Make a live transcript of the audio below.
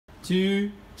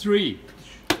2, 3.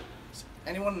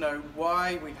 Anyone know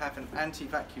why we have an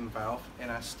anti-vacuum valve in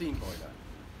our steam boiler?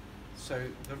 So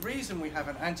the reason we have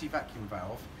an anti-vacuum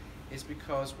valve is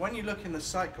because when you look in the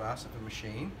sight glass of a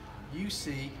machine, you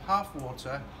see half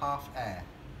water, half air.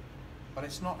 But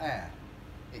it's not air,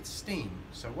 it's steam.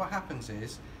 So what happens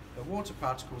is the water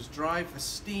particles drive the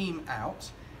steam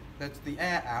out, the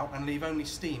air out, and leave only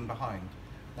steam behind.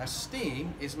 Now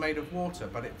steam is made of water,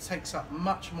 but it takes up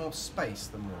much more space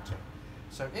than water.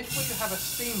 So if we have a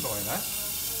steam boiler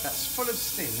that's full of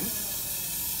steam,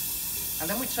 and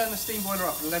then we turn the steam boiler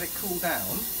up and let it cool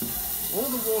down, all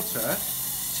the water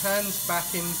turns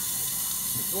back in,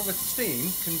 all the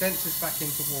steam condenses back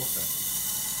into water.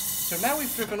 So now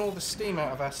we've driven all the steam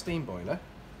out of our steam boiler.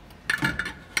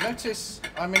 Notice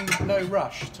I'm in no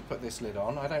rush to put this lid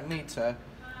on. I don't need to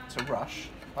rush.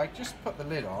 I just put the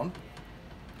lid on,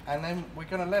 and then we're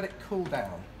going to let it cool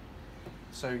down.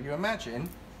 So you imagine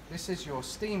this is your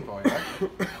steam boiler,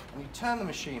 and you turn the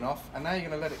machine off, and now you're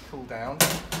going to let it cool down,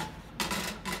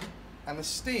 and the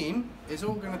steam is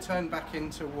all going to turn back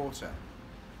into water.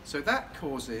 So that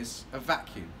causes a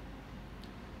vacuum.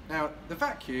 Now the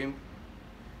vacuum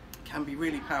can be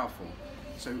really powerful.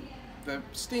 So the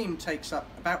steam takes up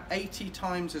about 80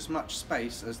 times as much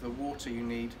space as the water you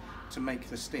need to make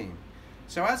the steam.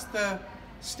 So as the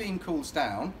steam cools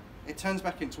down, it turns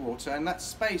back into water, and that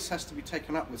space has to be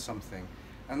taken up with something.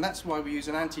 And that's why we use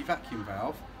an anti-vacuum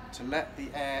valve to let the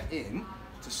air in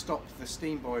to stop the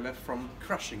steam boiler from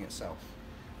crushing itself.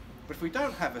 But if we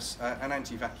don't have an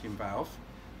anti-vacuum valve,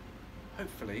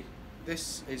 hopefully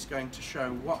this is going to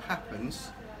show what happens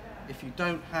if you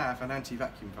don't have an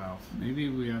anti-vacuum valve. Maybe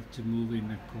we have to move in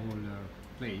a colder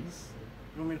place.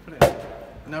 You want me to put it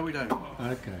in? No, we don't.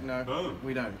 Okay. No,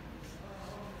 we don't.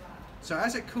 So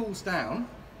as it cools down,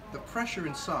 the pressure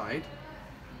inside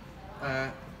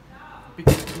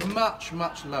becomes much,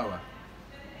 much lower.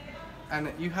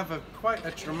 And you have quite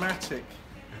a dramatic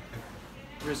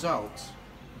result.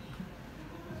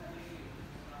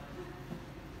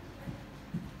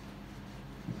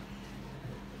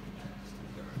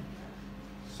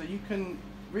 So you can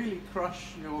really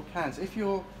crush your cans. If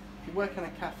you work in a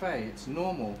cafe, it's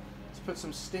normal to put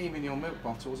some steam in your milk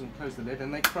bottles and close the lid,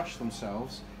 and they crush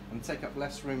themselves and take up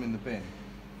less room in the bin.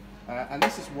 And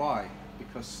this is why,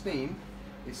 because steam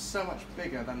is so much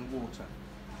bigger than water.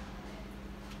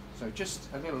 So just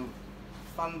a little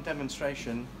fun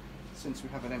demonstration since we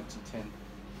have an empty tin.